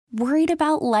Worried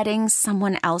about letting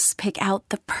someone else pick out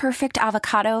the perfect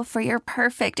avocado for your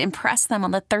perfect impress them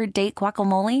on the third date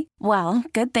guacamole? Well,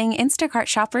 good thing Instacart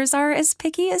shoppers are as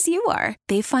picky as you are.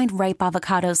 They find ripe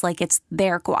avocados like it's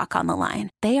their guac on the line.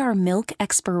 They are milk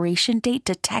expiration date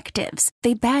detectives.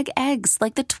 They bag eggs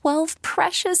like the 12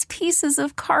 precious pieces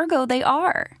of cargo they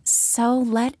are. So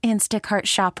let Instacart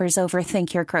shoppers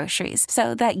overthink your groceries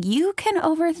so that you can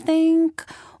overthink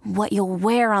what you'll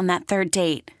wear on that third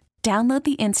date. Download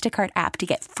the Instacart app to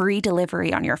get free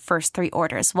delivery on your first 3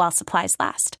 orders while supplies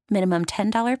last. Minimum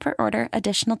 $10 per order.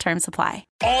 Additional terms apply.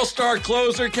 All-star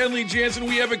closer Kenley Jansen,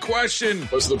 we have a question.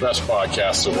 What's the best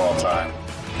podcast of all time?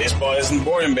 Baseball isn't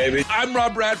boring, baby. I'm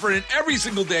Rob Bradford, and every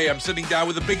single day I'm sitting down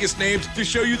with the biggest names to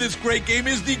show you this great game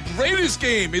is the greatest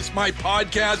game. It's my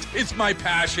podcast. It's my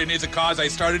passion. It's a cause I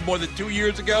started more than 2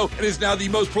 years ago and is now the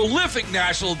most prolific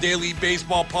national daily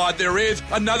baseball pod there is.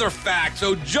 Another fact.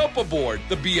 So jump aboard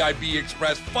the BIB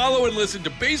Express. Follow and listen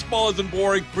to Baseball Isn't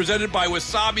Boring, presented by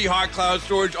Wasabi Hot Cloud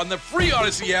Storage on the free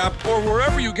Odyssey app or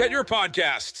wherever you get your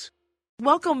podcasts.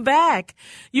 Welcome back.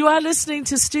 You are listening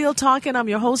to Still Talking. I'm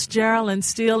your host, Jearlyn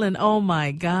Steele, and oh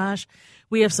my gosh,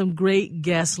 we have some great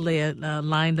guests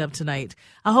lined up tonight.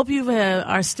 I hope you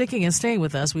are sticking and staying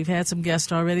with us. We've had some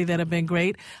guests already that have been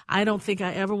great. I don't think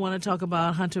I ever want to talk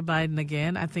about Hunter Biden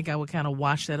again. I think I would kind of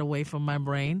wash that away from my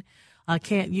brain. I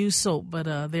can't use soap,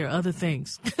 but there are other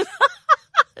things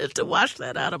to wash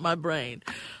that out of my brain.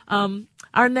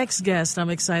 Our next guest I'm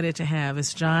excited to have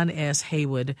is John S.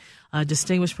 Heywood, a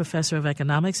distinguished professor of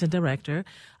economics and director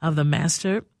of the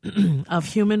Master of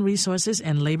Human Resources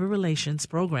and Labor Relations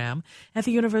program at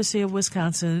the University of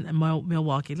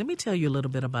Wisconsin-Milwaukee. Let me tell you a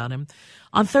little bit about him.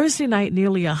 On Thursday night,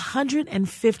 nearly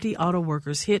 150 auto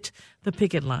workers hit the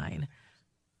picket line.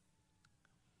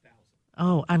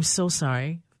 Oh, I'm so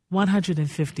sorry.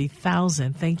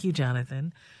 150,000. Thank you,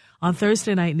 Jonathan. On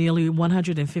Thursday night, nearly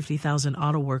 150,000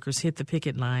 auto workers hit the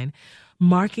picket line,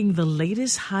 marking the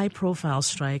latest high-profile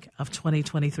strike of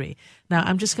 2023. Now,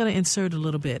 I'm just going to insert a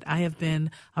little bit. I have been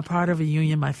a part of a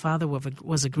union. My father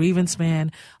was a grievance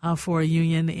man for a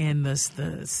union in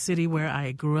the city where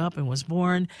I grew up and was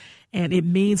born, and it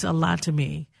means a lot to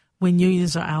me when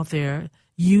unions are out there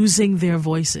using their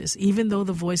voices. Even though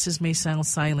the voices may sound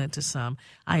silent to some,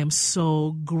 I am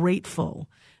so grateful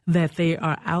that they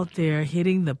are out there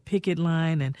hitting the picket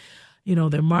line and, you know,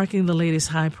 they're marking the latest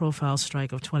high-profile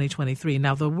strike of 2023.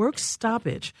 Now, the work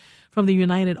stoppage from the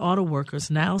United Auto Workers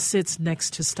now sits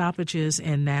next to stoppages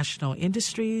in national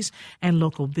industries and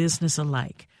local business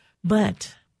alike,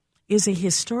 but is a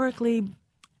historically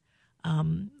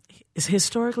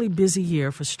busy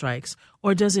year for strikes,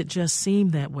 or does it just seem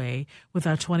that way with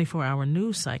our 24-hour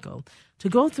news cycle? To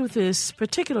go through this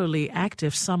particularly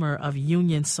active summer of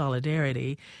union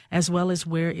solidarity, as well as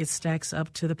where it stacks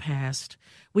up to the past,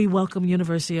 we welcome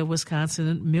University of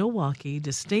Wisconsin-Milwaukee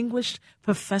distinguished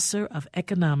professor of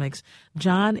economics,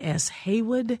 John S.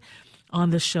 Heywood,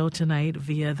 on the show tonight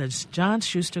via the John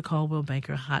Schuster Coldwell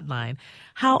Banker Hotline.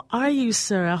 How are you,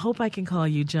 sir? I hope I can call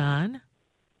you John.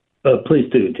 Please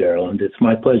do, Jearlyn. It's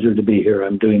my pleasure to be here.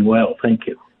 I'm doing well. Thank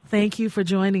you. Thank you for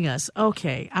joining us.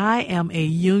 Okay, I am a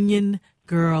union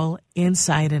girl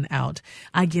inside and out.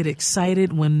 I get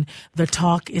excited when the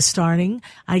talk is starting.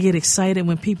 I get excited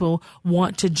when people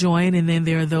want to join, and then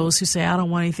there are those who say, I don't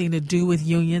want anything to do with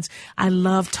unions. I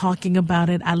love talking about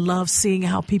it. I love seeing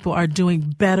how people are doing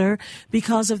better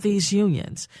because of these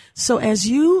unions. So as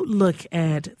you look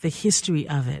at the history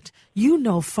of it, you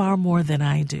know far more than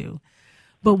I do.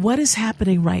 But what is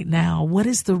happening right now? What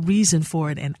is the reason for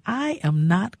it? And I am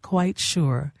not quite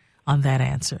sure on that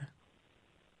answer.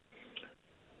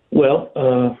 Well,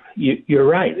 you're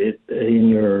right. In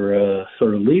your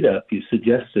sort of lead up, you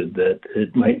suggested that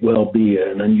it might well be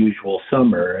an unusual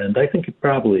summer, and I think it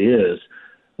probably is,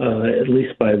 at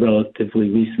least by relatively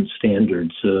recent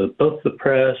standards. Both the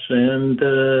press and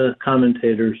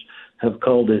commentators have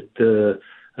called it the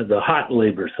hot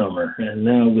labor summer, and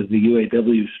now with the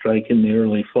UAW strike in the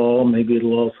early fall, maybe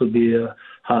it'll also be a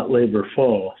hot labor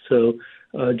fall. So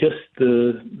just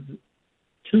the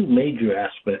two major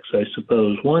aspects, I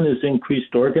suppose. One is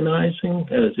increased organizing,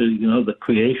 as you know, the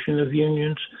creation of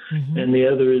unions, and the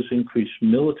other is increased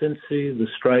militancy, the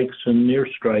strikes and near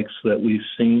strikes that we've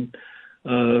seen.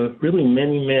 Really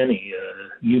many.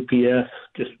 UPS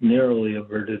just narrowly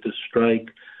averted a strike.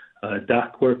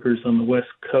 Dock workers on the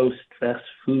West Coast, fast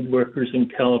food workers in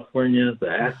California, the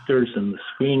actors and the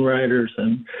screenwriters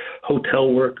and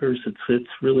hotel workers. It's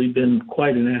really been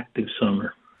quite an active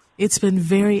summer. It's been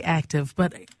very active,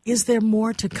 but is there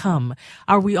more to come?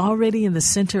 Are we already in the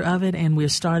center of it and we're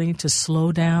starting to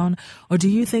slow down? Or do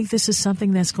you think this is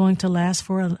something that's going to last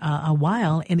for a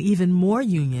while and even more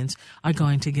unions are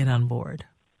going to get on board?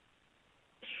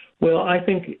 Well, I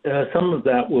think some of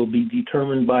that will be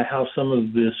determined by how some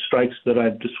of the strikes that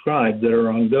I've described that are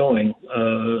ongoing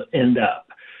end up.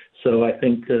 So I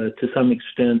think to some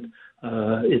extent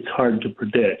it's hard to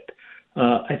predict.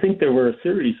 I think there were a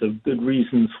series of good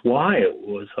reasons why it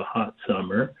was a hot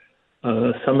summer.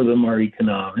 Some of them are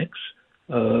economics.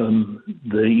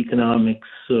 The economics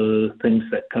things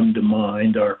that come to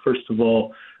mind are, first of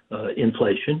all,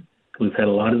 inflation. We've had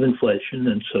a lot of inflation,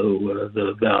 and so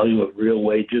the value of real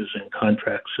wages and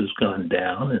contracts has gone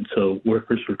down, and so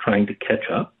workers are trying to catch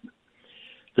up.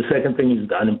 The second thing is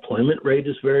the unemployment rate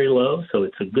is very low, so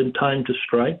it's a good time to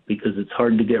strike because it's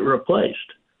hard to get replaced.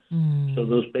 So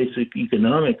those basic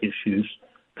economic issues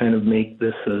kind of make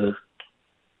this a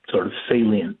sort of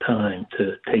salient time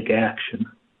to take action.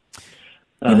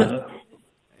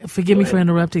 Forgive me for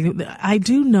interrupting. I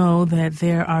do know that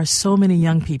there are so many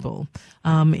young people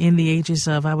in the ages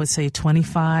of, I would say,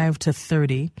 25 to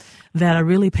 30 that are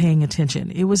really paying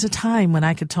attention. It was a time when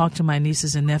I could talk to my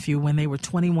nieces and nephew when they were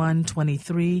 21,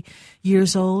 23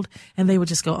 years old, and they would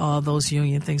just go, oh, those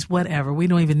union things, whatever. We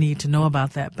don't even need to know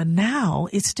about that. But now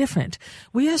it's different.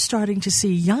 We are starting to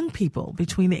see young people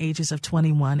between the ages of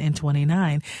 21 and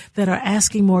 29 that are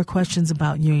asking more questions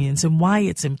about unions and why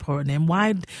it's important and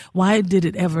why did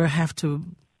it ever have to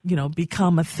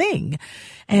become a thing.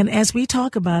 And as we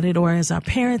talk about it, or as our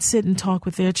parents sit and talk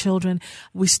with their children,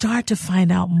 we start to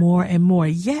find out more and more.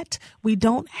 Yet we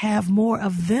don't have more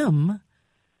of them,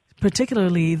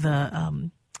 particularly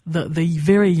the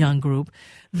very young group.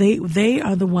 They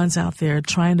are the ones out there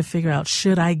trying to figure out,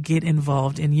 should I get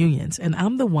involved in unions? And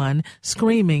I'm the one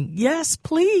screaming, yes,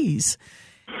 please.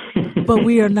 But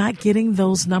we are not getting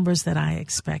those numbers that I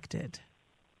expected.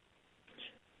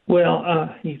 Well,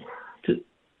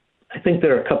 I think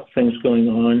there are a couple things going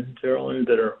on, Jearlyn,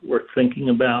 that are worth thinking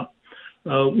about.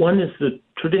 One is the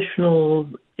traditional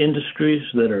industries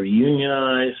that are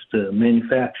unionized,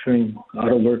 manufacturing,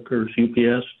 auto workers,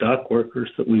 UPS, dock workers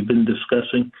that we've been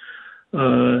discussing,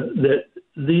 that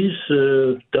these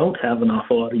don't have an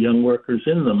awful lot of young workers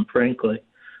in them, frankly.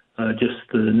 Just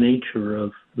the nature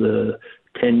of the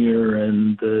tenure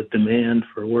and the demand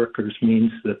for workers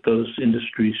means that those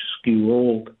industries skew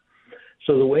old.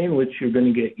 So the way in which you're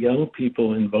going to get young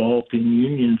people involved in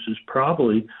unions is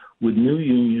probably with new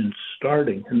unions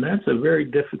starting, and that's a very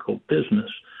difficult business.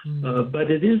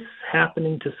 But it is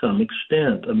happening to some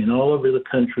extent. I mean, all over the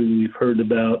country we've heard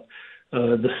about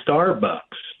the Starbucks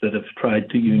that have tried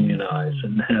to unionize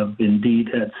and have indeed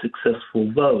had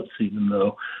successful votes, even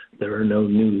though there are no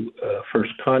new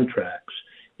first contracts.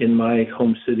 In my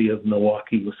home city of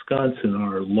Milwaukee, Wisconsin,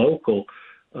 our local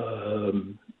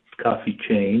coffee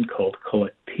chain called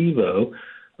Collectivo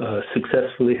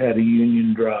successfully had a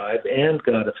union drive and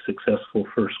got a successful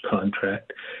first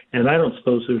contract. And I don't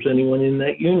suppose there's anyone in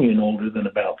that union older than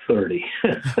about 30.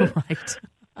 Right.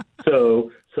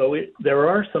 So there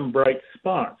are some bright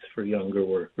spots for younger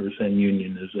workers and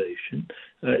unionization.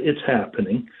 It's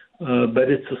happening, but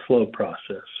it's a slow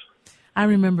process. I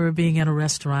remember being at a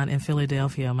restaurant in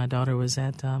Philadelphia. My daughter was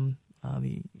at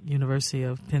the University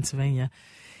of Pennsylvania.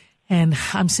 And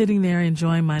I'm sitting there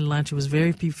enjoying my lunch. It was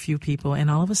very few people. And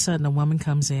all of a sudden, a woman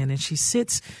comes in and she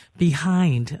sits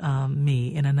behind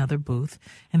me in another booth.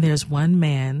 And there's one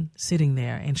man sitting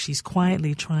there, and she's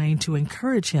quietly trying to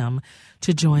encourage him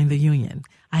to join the union.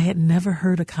 I had never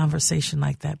heard a conversation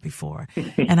like that before.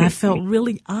 And I felt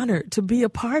really honored to be a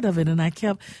part of it. And I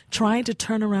kept trying to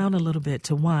turn around a little bit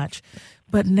to watch.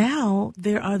 But now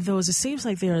there are those, it seems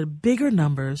like there are bigger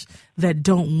numbers that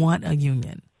don't want a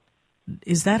union.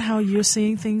 Is that how you're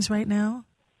seeing things right now?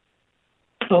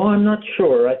 Oh, I'm not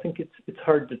sure. I think it's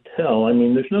hard to tell. I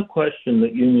mean, there's no question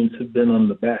that unions have been on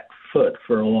the back foot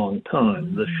for a long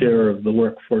time. The share of the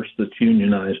workforce that's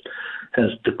unionized has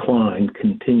declined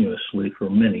continuously for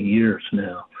many years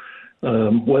now.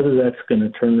 Whether that's going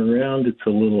to turn around, it's a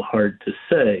little hard to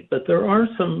say. But there are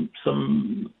some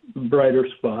brighter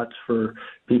spots for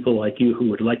people like you who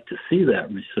would like to see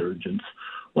that resurgence.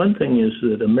 One thing is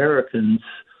that Americans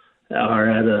are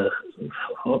at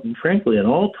frankly, an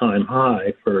all-time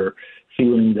high for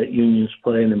feeling that unions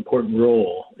play an important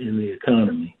role in the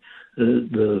economy.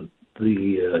 The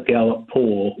Gallup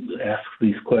poll asks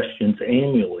these questions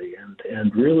annually,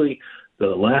 and really the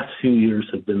last few years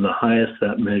have been the highest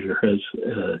that measure has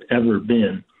ever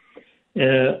been.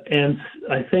 And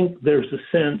I think there's a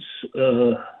sense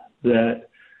that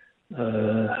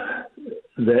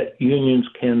unions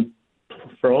can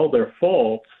for all their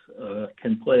faults,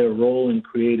 can play a role in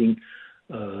creating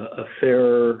a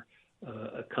fairer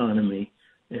economy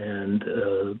and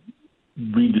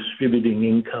redistributing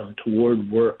income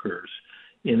toward workers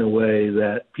in a way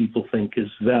that people think is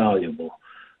valuable.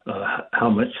 How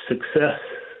much success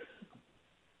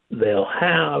they'll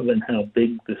have and how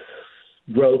big this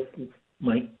growth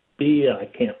might be, I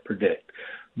can't predict.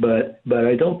 But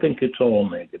I don't think it's all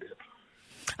negative.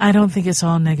 I don't think it's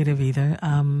all negative either.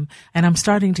 And I'm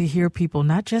starting to hear people,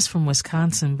 not just from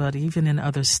Wisconsin, but even in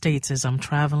other states as I'm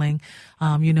traveling.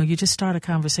 You just start a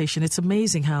conversation. It's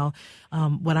amazing how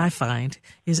what I find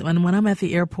is when I'm at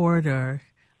the airport or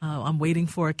I'm waiting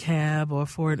for a cab or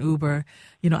for an Uber,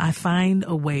 I find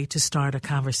a way to start a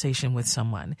conversation with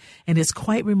someone. And it's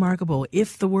quite remarkable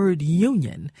if the word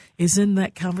union is in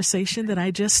that conversation that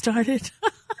I just started.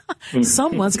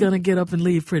 Someone's going to get up and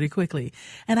leave pretty quickly.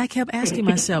 And I kept asking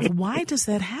myself, why does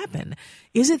that happen?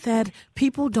 Is it that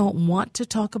people don't want to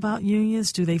talk about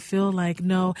unions? Do they feel like,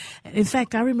 no? In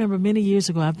fact, I remember many years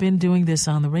ago, I've been doing this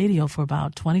on the radio for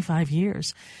about 25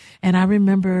 years. And I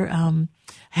remember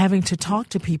having to talk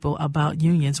to people about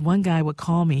unions. One guy would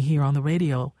call me here on the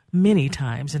radio many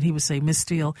times, and he would say, Miss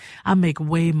Steele, I make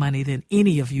way money than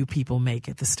any of you people make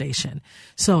at the station.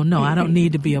 So no, I don't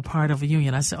need to be a part of a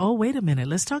union. I said, oh, wait a minute.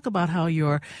 Let's talk about how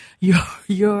the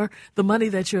money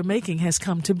that you're making has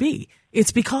come to be.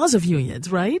 It's because of unions,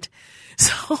 right?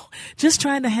 So just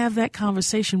trying to have that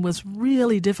conversation was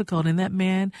really difficult, and that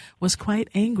man was quite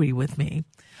angry with me.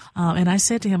 And I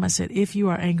said to him, if you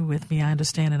are angry with me, I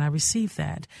understand and I receive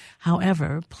that.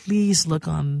 However, please look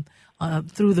on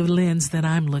through the lens that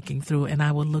I'm looking through, and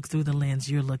I will look through the lens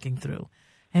you're looking through.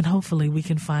 And hopefully we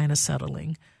can find a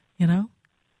settling,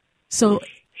 So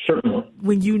certainly,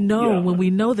 when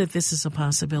we know that this is a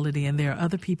possibility and there are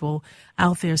other people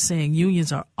out there saying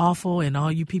unions are awful and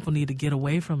all you people need to get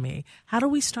away from me, how do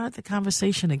we start the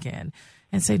conversation again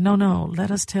and say, no,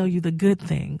 let us tell you the good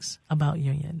things about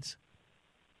unions?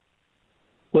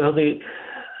 Well,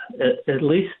 at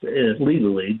least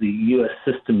legally, the U.S.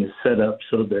 system is set up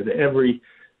so that every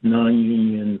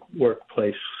non-union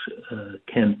workplace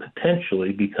can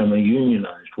potentially become a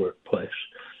unionized workplace.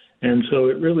 And so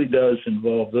it really does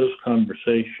involve those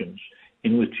conversations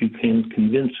in which you can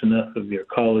convince enough of your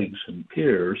colleagues and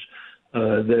peers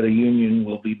that a union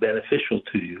will be beneficial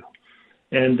to you.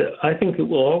 And I think it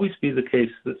will always be the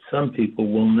case that some people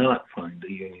will not find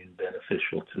a union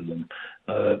beneficial to them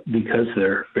because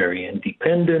they're very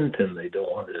independent and they don't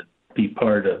want to be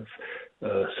part of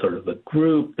sort of a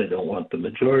group. They don't want the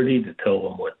majority to tell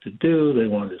them what to do. They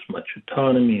want as much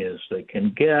autonomy as they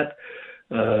can get.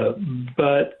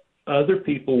 But other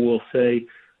people will say,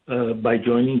 by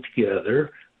joining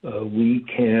together, we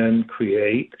can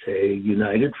create a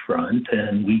united front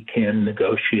and we can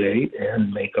negotiate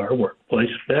and make our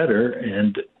workplace better.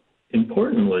 And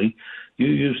importantly, you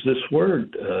use this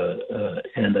word,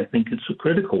 and I think it's a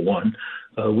critical one,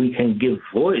 we can give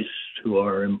voice to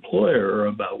our employer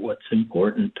about what's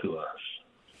important to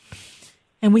us.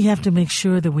 And we have to make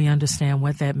sure that we understand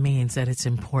what that means, that it's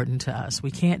important to us.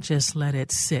 We can't just let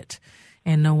it sit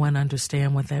and no one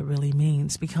understand what that really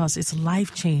means, because it's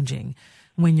life-changing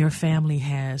when your family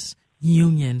has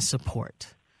union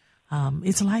support.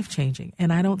 It's life-changing.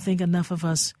 And I don't think enough of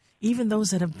us, even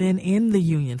those that have been in the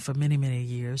union for many, many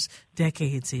years,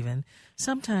 decades even,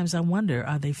 sometimes I wonder,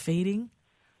 are they fading?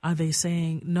 Are they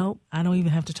saying, nope, I don't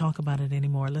even have to talk about it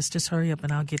anymore. Let's just hurry up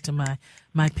and I'll get to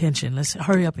my pension. Let's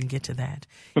hurry up and get to that.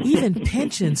 Even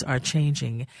pensions are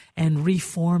changing and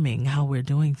reforming how we're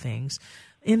doing things.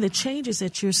 In the changes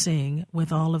that you're seeing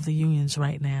with all of the unions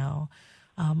right now,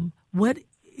 what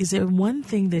is there one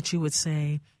thing that you would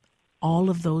say all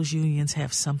of those unions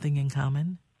have something in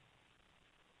common?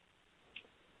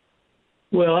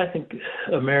 Well, I think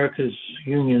America's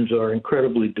unions are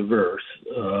incredibly diverse,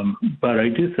 but I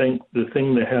do think the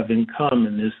thing they have in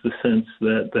common is the sense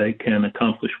that they can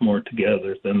accomplish more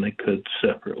together than they could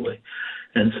separately.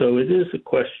 And so it is a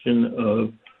question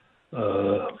of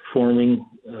forming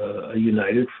a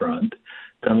united front,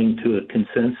 coming to a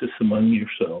consensus among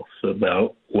yourselves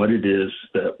about what it is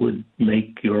that would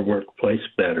make your workplace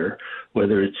better,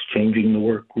 whether it's changing the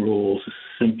work rules,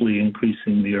 simply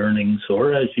increasing the earnings,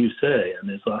 or, as you say,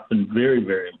 and is often very,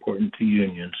 very important to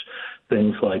unions,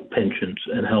 things like pensions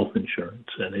and health insurance.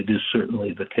 And it is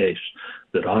certainly the case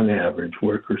that on average,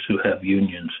 workers who have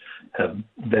unions have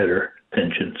better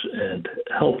pensions and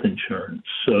health insurance.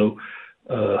 So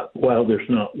while there's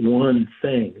not one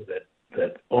thing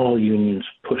that all unions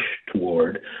push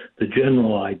toward, the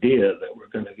general idea that we're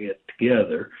going to get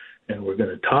together and we're going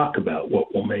to talk about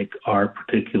what will make our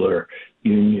particular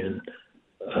union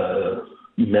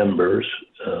members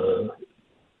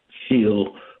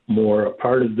feel more a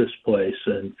part of this place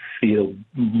and feel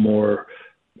more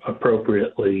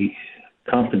appropriately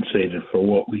compensated for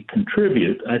what we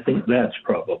contribute. I think that's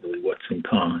probably what's in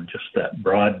common, just that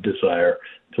broad desire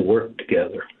to work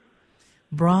together.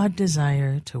 Broad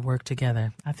desire to work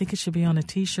together. I think it should be on a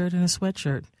T-shirt and a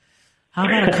sweatshirt. How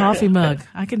about a coffee mug?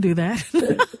 I can do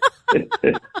that.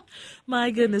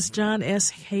 My goodness, John S.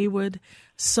 Heywood,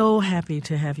 so happy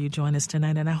to have you join us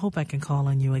tonight, and I hope I can call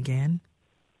on you again.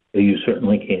 You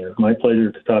certainly can. My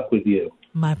pleasure to talk with you.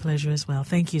 My pleasure as well.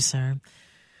 Thank you, sir.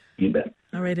 You bet.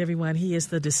 All right, everyone. He is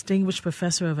the Distinguished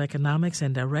Professor of Economics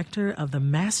and Director of the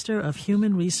Master of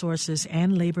Human Resources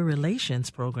and Labor Relations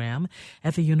program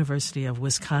at the University of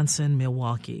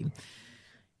Wisconsin-Milwaukee.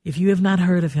 If you have not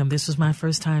heard of him, this was my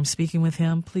first time speaking with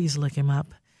him, please look him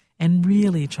up and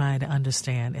really try to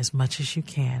understand as much as you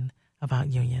can about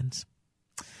unions.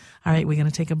 All right, we're going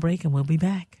to take a break and we'll be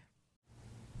back.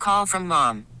 Call from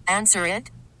mom. Answer it.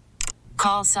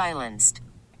 Call silenced.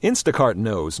 Instacart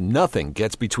knows nothing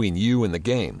gets between you and the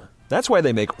game. That's why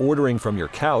they make ordering from your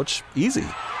couch easy.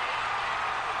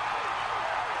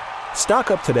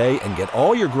 Stock up today and get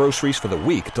all your groceries for the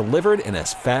week delivered in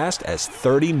as fast as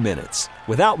 30 minutes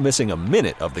without missing a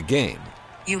minute of the game.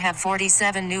 You have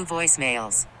 47 new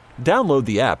voicemails. Download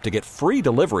the app to get free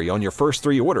delivery on your first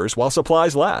 3 orders while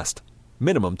supplies last.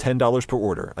 Minimum $10 per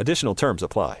order. Additional terms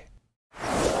apply.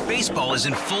 Baseball is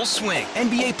in full swing.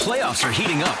 NBA playoffs are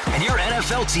heating up, and your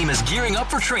NFL team is gearing up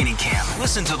for training camp.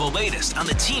 Listen to the latest on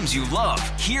the teams you love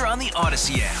here on the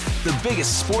Odyssey app. The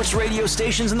biggest sports radio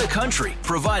stations in the country,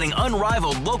 providing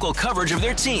unrivaled local coverage of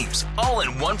their teams, all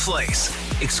in one place.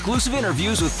 Exclusive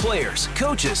interviews with players,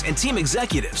 coaches, and team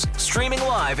executives, streaming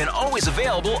live and always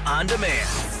available on demand.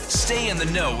 Stay in the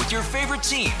know with your favorite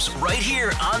teams right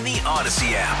here on the Odyssey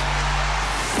app.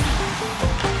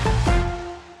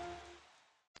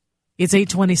 It's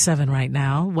 8:27 right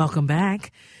now. Welcome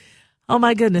back. Oh,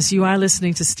 my goodness. You are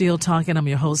listening to Steele Talking. I'm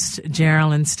your host,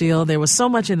 Jearlyn Steele. There was so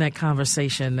much in that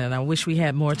conversation, and I wish we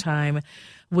had more time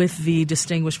with the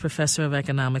Distinguished Professor of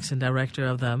Economics and Director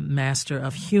of the Master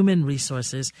of Human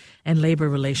Resources and Labor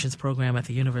Relations program at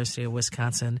the University of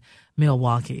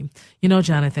Wisconsin-Milwaukee. You know,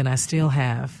 Jonathan, I still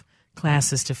have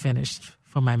classes to finish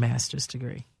for my master's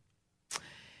degree.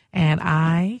 And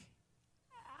I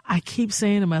keep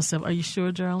saying to myself, are you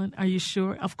sure, Jearlyn? Are you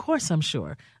sure? Of course I'm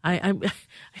sure.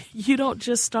 You don't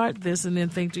just start this and then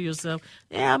think to yourself,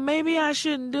 yeah, maybe I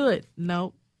shouldn't do it.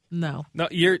 No. No,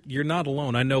 you're not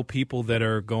alone. I know people that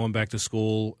are going back to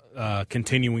school,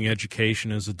 continuing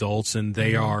education as adults, and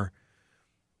they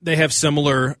have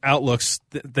similar outlooks,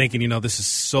 thinking, this is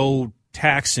so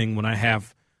taxing when I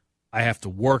have to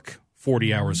work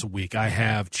 40 hours a week. I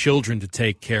have children to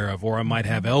take care of, or I might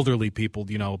have elderly people,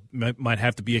 might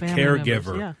have to be a family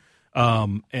caregiver. Members, yeah.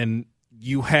 And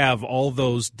you have all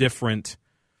those different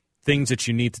things that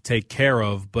you need to take care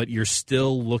of, but you're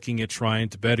still looking at trying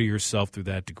to better yourself through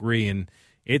that degree, and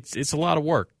it's a lot of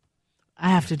work. I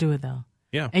have to do it, though.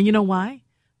 Yeah. And you know why?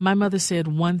 My mother said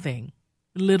one thing,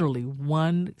 literally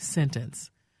one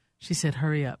sentence. She said,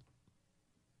 hurry up! !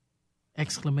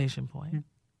 That's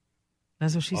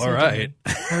what she said. All right.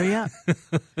 To me. Hurry up.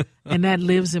 And that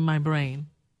lives in my brain,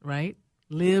 right?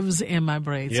 Lives in my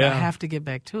brain. So I have to get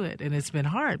back to it. And it's been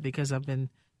hard because I've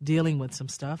been dealing with some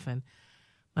stuff.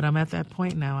 But I'm at that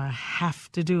point now. I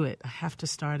have to do it. I have to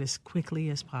start as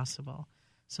quickly as possible.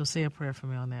 So say a prayer for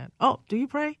me on that. Oh, do you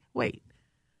pray? Wait.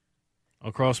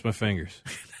 I'll cross my fingers.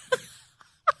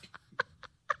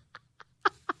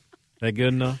 That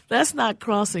good enough? That's not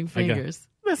crossing fingers.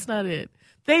 That's not it.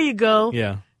 There you go.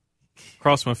 Yeah.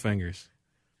 Cross my fingers.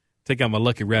 Take out my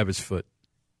lucky rabbit's foot.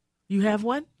 You have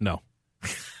one? No.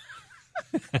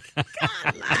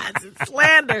 God, lies and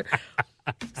slander.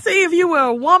 See, if you were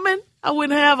a woman, I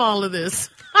wouldn't have all of this.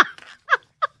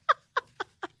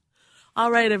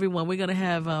 All right, everyone. We're going to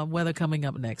have weather coming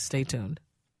up next. Stay tuned.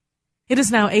 It is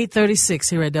now 8:36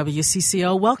 here at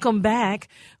WCCO. Welcome back.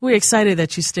 We're excited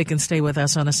that you stick and stay with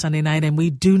us on a Sunday night, and we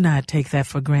do not take that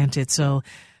for granted. So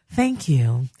thank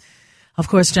you. Of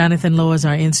course, Jonathan Lowe is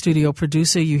our in-studio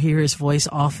producer. You hear his voice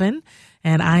often.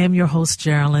 And I am your host,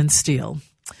 Jearlyn Steele.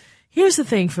 Here's the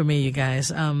thing for me, you guys.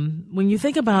 When you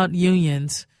think about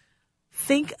unions,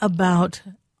 think about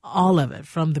all of it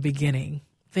from the beginning.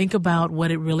 Think about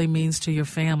what it really means to your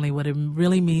family, what it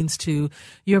really means to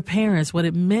your parents, what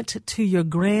it meant to your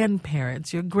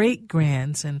grandparents, your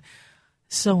great-grands, and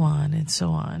so on and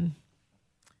so on.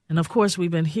 And, of course, we've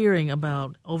been hearing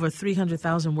about over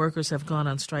 300,000 workers have gone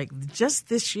on strike just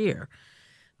this year.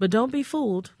 But don't be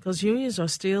fooled, because unions are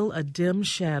still a dim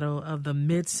shadow of the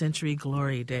mid-century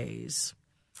glory days.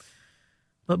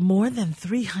 But more than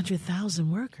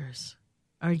 300,000 workers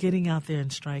are getting out there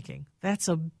and striking. That's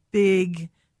a big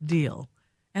deal.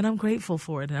 And I'm grateful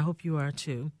for it, and I hope you are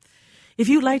too. If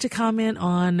you'd like to comment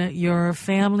on your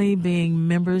family being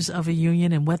members of a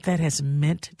union and what that has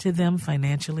meant to them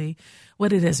financially,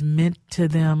 what it has meant to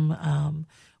them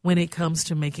when it comes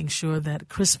to making sure that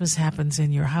Christmas happens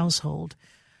in your household,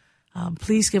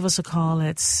 please give us a call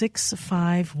at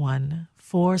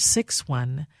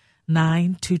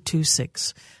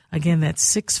 651-461-9226. Again,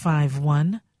 that's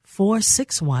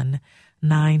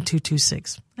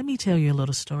 651-461-9226. Let me tell you a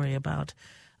little story about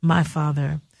my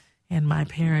father and my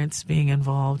parents being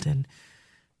involved. And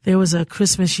there was a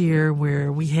Christmas year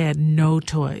where we had no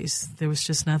toys. There was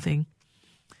just nothing.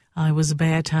 It was a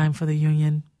bad time for the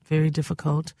union, very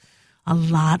difficult. A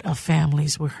lot of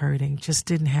families were hurting, just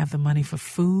didn't have the money for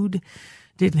food,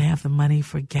 didn't have the money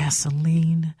for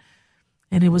gasoline.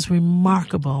 And it was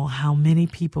remarkable how many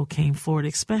people came forward,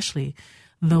 especially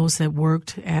those that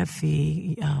worked at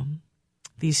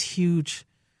these huge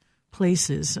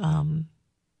places.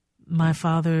 My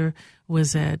father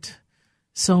was at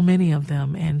so many of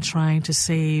them and trying to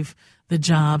save the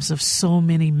jobs of so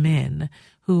many men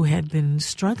who had been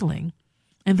struggling,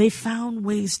 and they found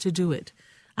ways to do it.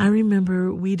 I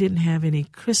remember we didn't have any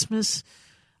Christmas,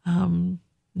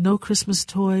 no Christmas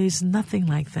toys, nothing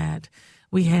like that.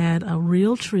 We had a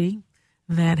real tree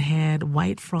that had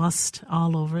white frost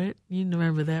all over it. You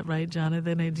remember that, right,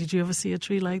 Jonathan? Did you ever see a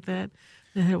tree like that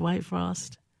had white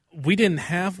frost? We didn't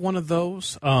have one of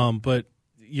those, but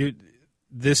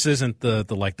this isn't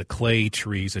the clay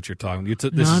trees that you're talking.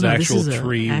 This is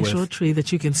actual tree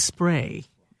that you can spray.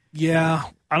 Yeah,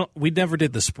 we never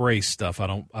did the spray stuff. I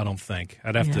don't think.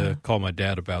 I'd have to call my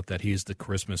dad about that. He's the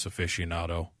Christmas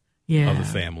aficionado of the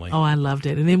family. Oh, I loved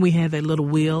it. And then we had that little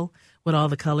wheel with all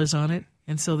the colors on it,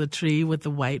 and so the tree with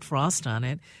the white frost on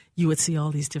it, you would see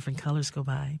all these different colors go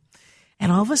by.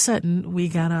 And all of a sudden, we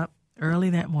got up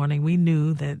early that morning. We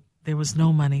knew that there was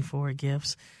no money for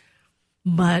gifts,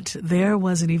 but there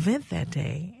was an event that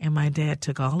day, and my dad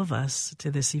took all of us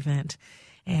to this event.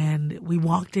 And we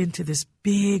walked into this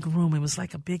big room. It was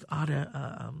like a big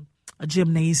a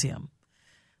gymnasium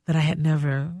that I had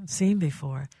never seen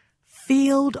before,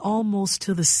 filled almost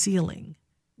to the ceiling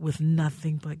with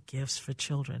nothing but gifts for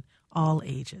children, all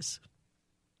ages.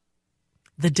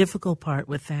 The difficult part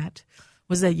with that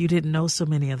was that you didn't know so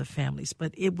many other families,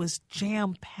 but it was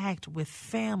jam-packed with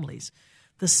families.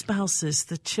 The spouses,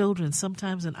 the children,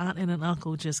 sometimes an aunt and an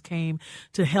uncle just came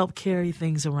to help carry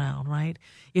things around, right?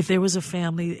 If there was a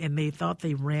family and they thought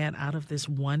they ran out of this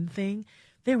one thing,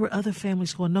 there were other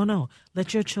families going, no,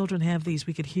 let your children have these.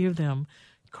 We could hear them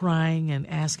crying and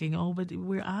asking, oh, but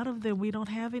we're out of them. We don't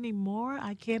have any more.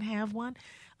 I can't have one.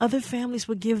 Other families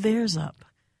would give theirs up.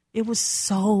 It was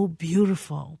so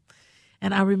beautiful.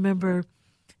 And I remember,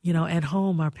 at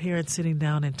home, our parents sitting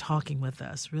down and talking with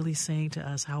us, really saying to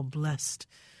us how blessed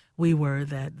we were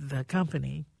that the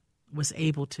company was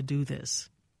able to do this.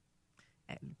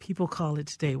 And people call it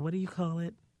today, what do you call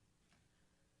it?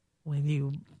 When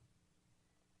you...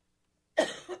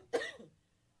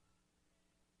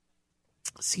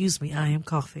 Excuse me, I am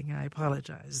coughing. I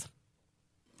apologize.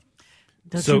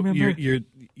 So you remember?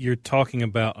 You're talking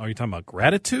about, are you talking about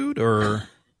gratitude or...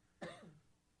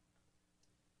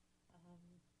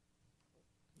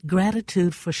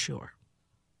 Gratitude for sure.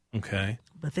 Okay.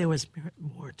 But there was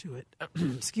more to it.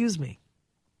 Excuse me.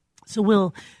 So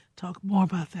we'll talk more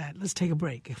about that. Let's take a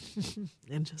break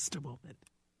in just a moment.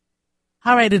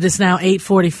 All right, it is now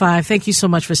 8:45. Thank you so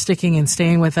much for sticking and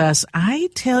staying with us. I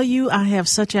tell you, I have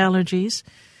such allergies,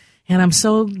 and I'm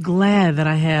so glad that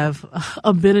I have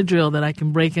a Benadryl that I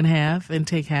can break in half and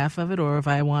take half of it, or if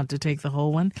I want to take the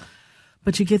whole one.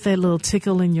 But you get that little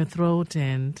tickle in your throat,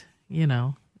 and,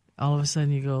 all of a sudden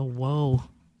you go, whoa,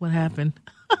 what happened?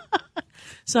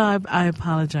 So I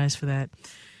apologize for that.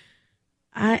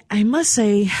 I must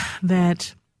say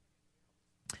that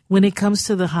when it comes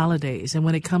to the holidays and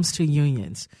when it comes to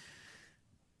unions,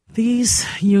 these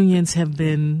unions have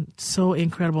been so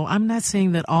incredible. I'm not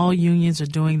saying that all unions are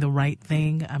doing the right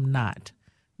thing. I'm not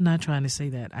trying to say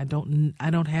that. I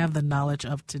don't have the knowledge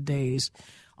of today's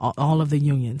all of the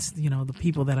unions. The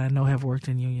people that I know have worked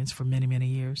in unions for many, many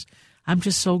years. I'm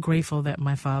just so grateful that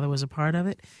my father was a part of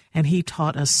it, and he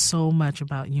taught us so much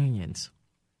about unions.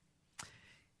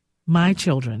 My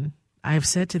children, I have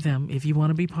said to them, if you want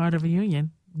to be part of a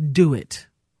union, do it.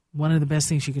 One of the best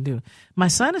things you can do. My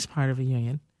son is part of a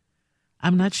union.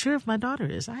 I'm not sure if my daughter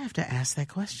is. I have to ask that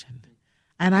question.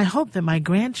 And I hope that my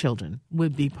grandchildren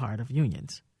would be part of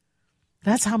unions.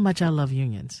 That's how much I love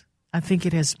unions. I think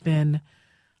it has been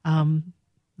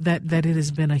that it has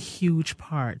been a huge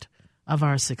part of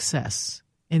our success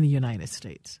in the United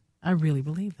States. I really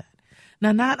believe that.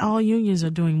 Now, not all unions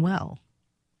are doing well.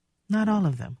 Not all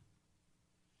of them.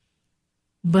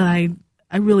 But I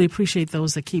really appreciate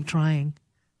those that keep trying.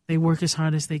 They work as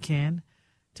hard as they can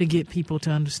to get people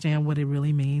to understand what it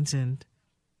really means and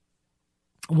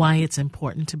why it's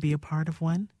important to be a part of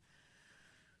one.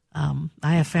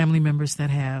 I have family members that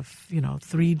have,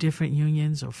 3 different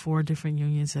unions or 4 different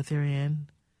unions that they're in.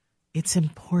 It's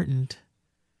important.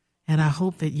 And I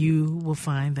hope that you will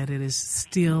find that it is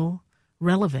still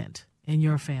relevant in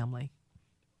your family.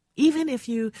 Even if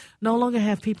you no longer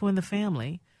have people in the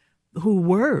family who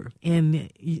were in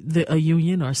a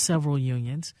union or several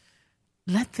unions,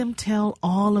 let them tell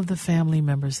all of the family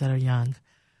members that are young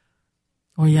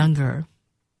or younger,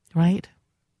 right?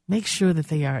 Make sure that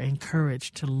they are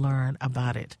encouraged to learn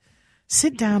about it.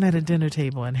 Sit down at a dinner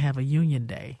table and have a union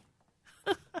day.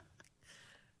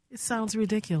 It sounds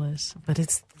ridiculous, but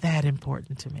it's that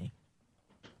important to me.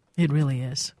 It really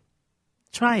is.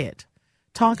 Try it.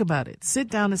 Talk about it. Sit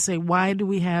down and say, why do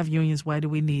we have unions? Why do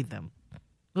we need them?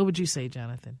 What would you say,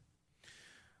 Jonathan?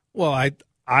 Well,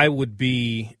 I would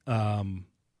be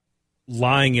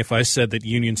lying if I said that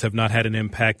unions have not had an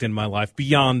impact in my life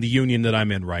beyond the union that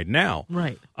I'm in right now.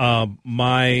 Right.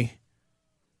 My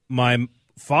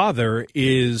father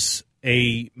is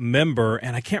a member,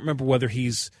 and I can't remember whether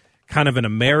he's kind of an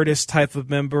emeritus type of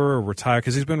member or retired,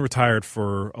 because he's been retired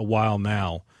for a while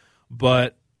now.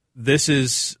 But this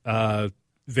is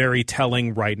very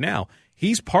telling right now.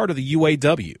 He's part of the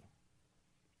UAW.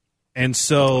 And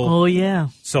so,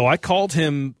 so I called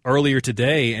him earlier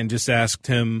today and just asked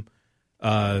him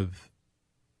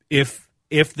if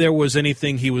there was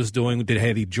anything he was doing.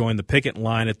 Had he joined the picket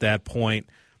line at that point?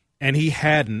 And he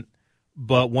hadn't.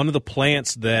 But one of the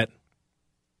plants that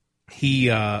he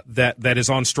that is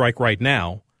on strike right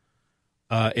now,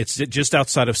 it's just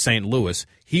outside of St. Louis.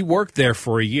 He worked there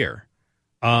for a year.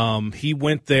 He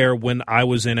went there when I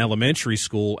was in elementary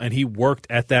school, and he worked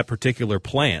at that particular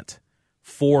plant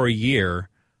for a year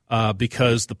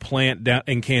because the plant down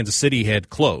in Kansas City had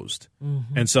closed.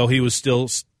 Mm-hmm. And so he was still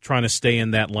trying to stay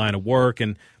in that line of work.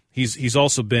 And he's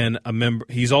also been a member.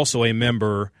 He's also a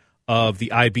member of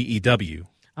the IBEW.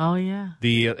 Oh, yeah.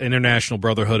 The International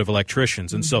Brotherhood of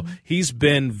Electricians. And so he's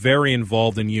been very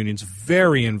involved in unions,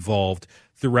 very involved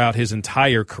throughout his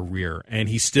entire career, and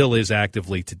he still is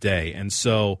actively today. And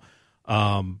so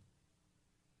were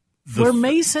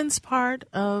Masons part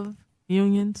of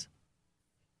unions?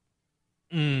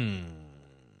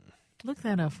 Look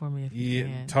that up for me if you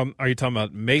can. Are you talking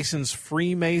about Masons,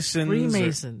 Freemasons?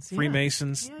 Freemasons.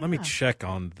 Freemasons? Yeah. Let me check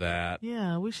on that.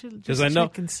 Yeah, we should just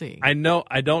check and see. I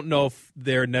don't know if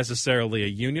they're necessarily a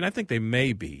union. I think they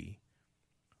may be.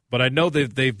 But I know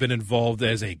that they've been involved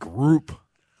as a group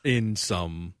in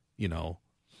some,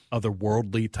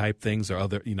 otherworldly type things or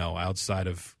other, outside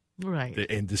of the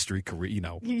industry career,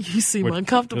 You seem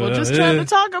uncomfortable just trying to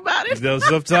talk about it.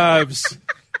 Sometimes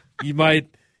you might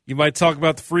talk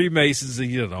about the Freemasons and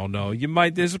you don't know. You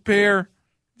might disappear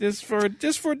just for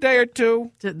a day or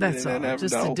two. That's all.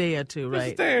 Just a day or two, right?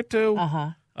 Just a day or two.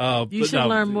 You should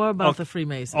learn more about the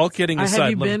Freemasons. All kidding aside. Have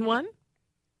you been one?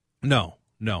 No.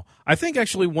 I think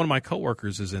actually one of my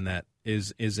coworkers is in that.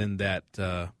 Is in that.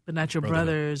 But not your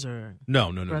brothers or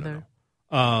no. brother?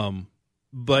 No.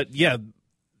 But yeah,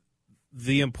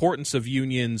 the importance of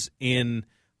unions in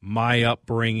my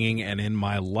upbringing and in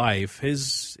my life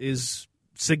is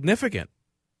significant.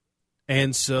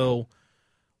 And so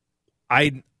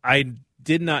I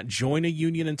did not join a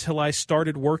union until I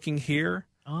started working here.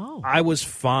 Oh. I was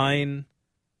fine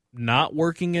not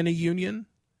working in a union.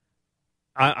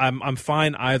 I'm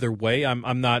fine either way.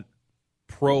 I'm not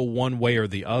pro one way or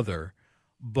the other,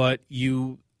 but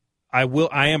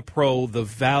I am pro the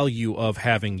value of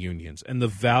having unions and the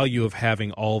value of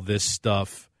having all this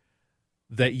stuff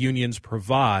that unions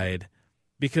provide,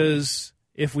 because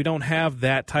if we don't have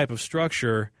that type of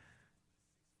structure,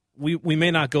 we may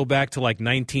not go back to like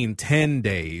 1910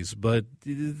 days, but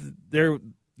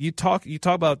you talk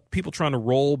about people trying to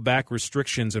roll back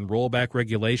restrictions and roll back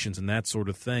regulations and that sort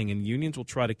of thing, and unions will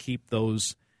try to keep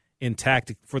those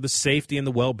intact for the safety and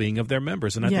the well-being of their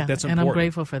members, and I think that's important. And I'm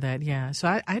grateful for that, So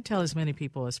I tell as many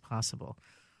people as possible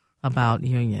about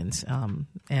unions,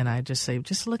 and I just say,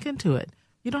 just look into it.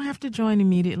 You don't have to join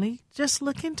immediately. Just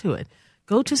look into it.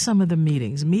 Go to some of the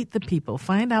meetings, meet the people,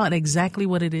 find out exactly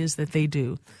what it is that they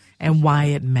do and why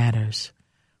it matters.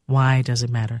 Why does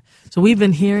it matter? So we've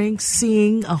been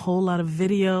seeing a whole lot of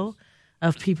video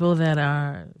of people that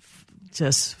are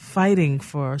just fighting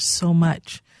for so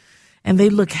much. And they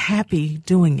look happy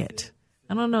doing it.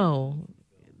 I don't know.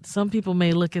 some people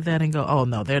may look at that and go, oh,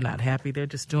 no, they're not happy. They're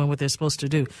just doing what they're supposed to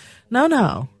do.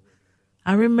 No.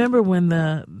 I remember when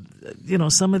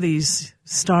some of these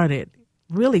started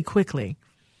really quickly,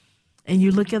 and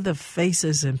you look at the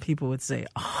faces and people would say,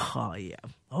 oh, yeah,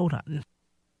 hold on.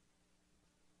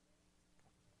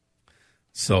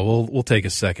 So we'll take a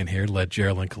second here, let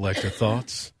Jearlyn collect her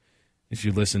thoughts as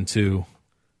you listen to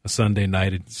a Sunday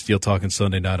night, Steel Talking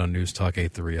Sunday night on News Talk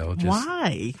 830.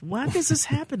 Why? Why does this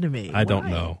happen to me? I don't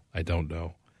know.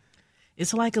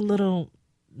 It's like a little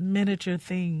miniature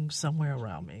thing somewhere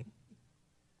around me.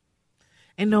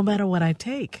 And no matter what I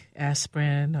take,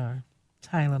 aspirin or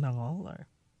Tylenol or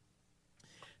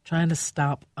trying to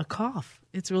stop a cough,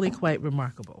 it's really quite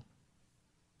remarkable.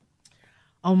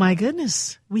 Oh, my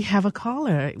goodness. We have a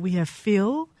caller. We have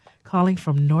Phil calling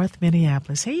from North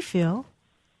Minneapolis. Hey, Phil.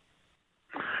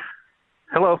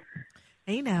 Hello.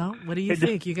 Hey, now. What do you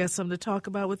think? You got something to talk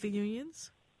about with the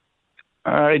unions?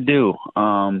 I do.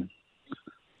 I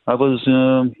was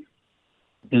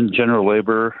in general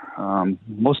labor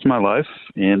most of my life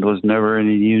and was never in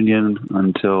a union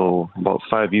until about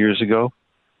 5 years ago.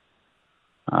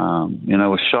 And I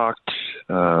was shocked.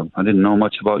 I didn't know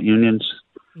much about unions.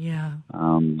 Yeah.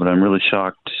 But I'm really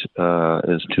shocked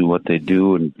as to what they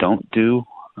do and don't do.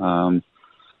 I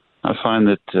find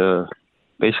that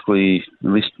basically, at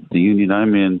least the union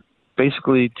I'm in,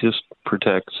 basically just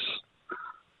protects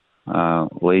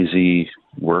lazy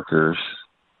workers.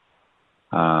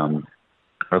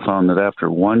 I found that after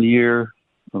 1 year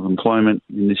of employment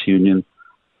in this union,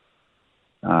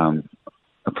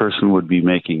 a person would be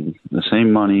making the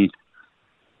same money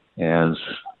as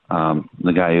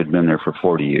the guy who had been there for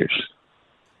 40 years.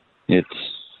 It's,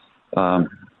 I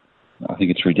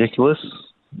think it's ridiculous,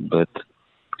 but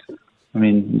I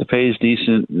mean, the pay is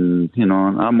decent, and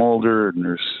I'm older, and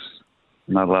there's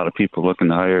not a lot of people looking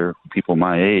to hire people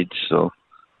my age, so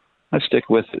I stick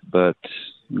with it. But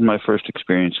my first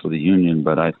experience with a union,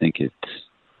 but I think it's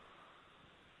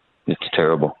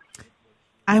terrible.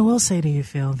 I will say to you,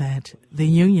 Phil, that the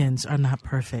unions are not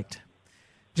perfect.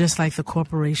 Just like the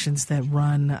corporations that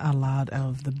run a lot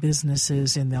of the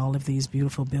businesses in all of these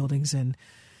beautiful buildings in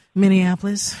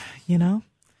Minneapolis,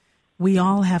 we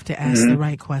all have to ask the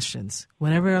right questions.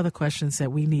 Whatever are the questions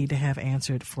that we need to have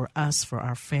answered for us, for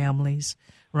our families,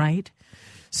 right?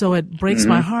 So it breaks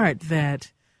my heart that,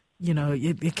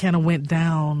 it kind of went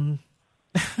down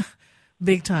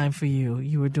big time for you.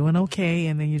 You were doing okay,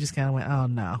 and then you just kind of went, oh,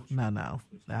 no.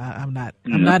 I'm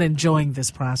not enjoying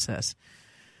this process.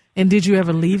 And did you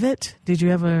ever leave it? Did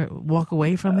you ever walk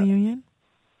away from the union?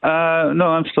 No,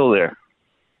 I'm still there.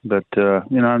 But,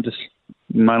 I'm just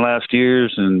in my last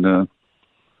years, and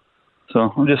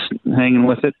so I'm just hanging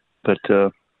with it. But,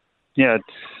 it's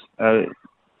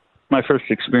my first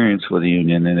experience with a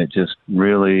union, and it just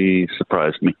really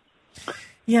surprised me.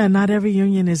 Yeah, not every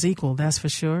union is equal, that's for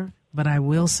sure. But I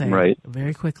will say,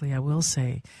 very quickly,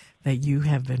 that you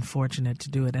have been fortunate to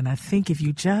do it. And I think if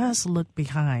you just look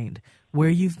behind where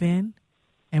you've been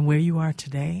and where you are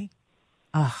today,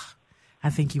 I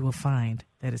think you will find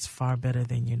that it's far better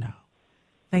than you know.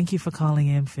 Thank you for calling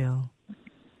in, Phil.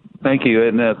 Thank you.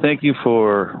 And thank you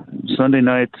for Sunday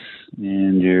nights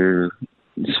and your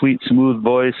sweet, smooth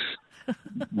voice.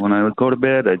 When I go to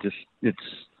bed,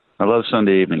 I love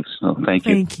Sunday evenings. So thank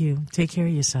you. Thank you. Take care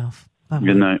of yourself. Bye-bye.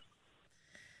 Good night.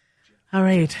 All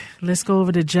right, let's go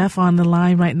over to Jeff on the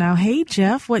line right now. Hey,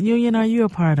 Jeff, what union are you a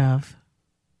part of?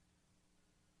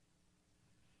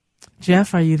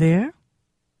 Jeff, are you there?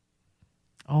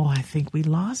 Oh, I think we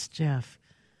lost Jeff.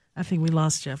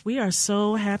 We are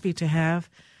so happy to have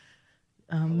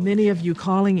many of you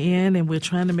calling in, and we're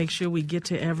trying to make sure we get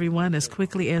to everyone as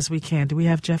quickly as we can. Do we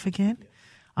have Jeff again?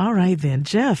 All right, then.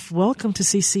 Jeff, welcome to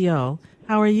CCO.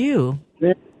 How are you?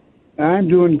 I'm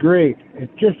doing great. It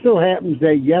just so happens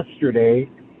that yesterday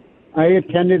I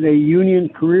attended a union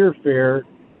career fair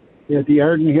at the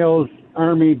Arden Hills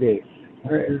Army base,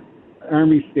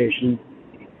 Army station,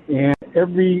 and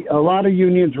a lot of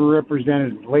unions were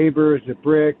represented: laborers, the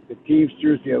brick, the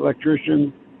Teamsters, the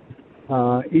electricians,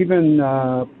 even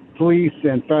police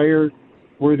and fire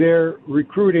were there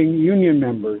recruiting union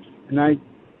members. And I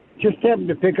just happened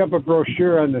to pick up a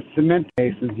brochure on the Cement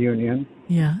Masons Union.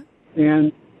 Yeah.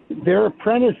 And their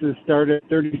apprentices start at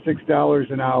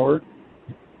 $36 an hour.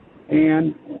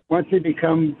 And once they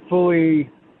become fully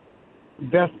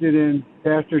vested in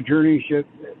past their journeyship,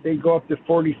 they go up to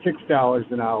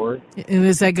 $46 an hour. And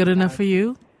is that good enough for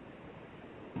you?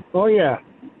 Oh, yeah.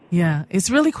 Yeah, it's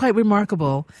really quite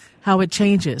remarkable how it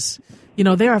changes.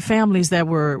 There are families that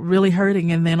were really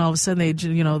hurting, and then all of a sudden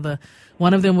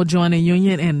One of them will join a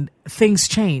union and things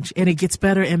change and it gets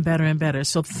better and better and better.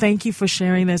 So thank you for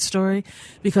sharing that story,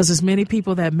 because as many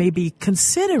people that may be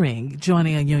considering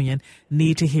joining a union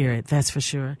need to hear it. That's for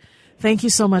sure. Thank you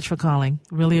so much for calling.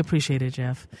 Really appreciate it,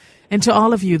 Jeff. And to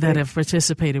all of you that have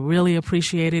participated, really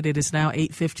appreciate it. It is now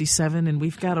 8:57 and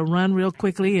we've got to run real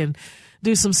quickly and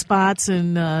do some spots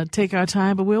and take our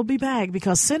time, but we'll be back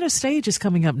because Center Stage is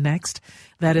coming up next.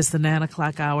 That is the 9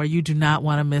 o'clock hour. You do not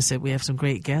want to miss it. We have some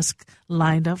great guests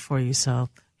lined up for you, so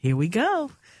here we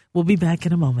go. We'll be back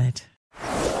in a moment.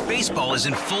 Baseball is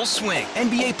in full swing.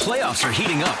 NBA playoffs are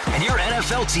heating up, and your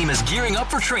NFL team is gearing up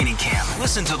for training camp.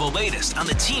 Listen to the latest on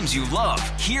the teams you love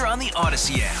here on the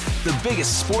Odyssey app. The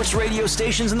biggest sports radio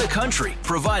stations in the country,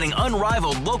 providing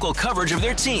unrivaled local coverage of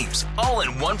their teams, all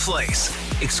in one place.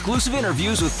 Exclusive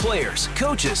interviews with players,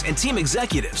 coaches, and team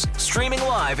executives, streaming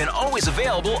live and always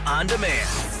available on demand.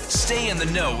 Stay in the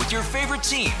know with your favorite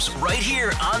teams right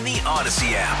here on the Odyssey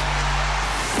app.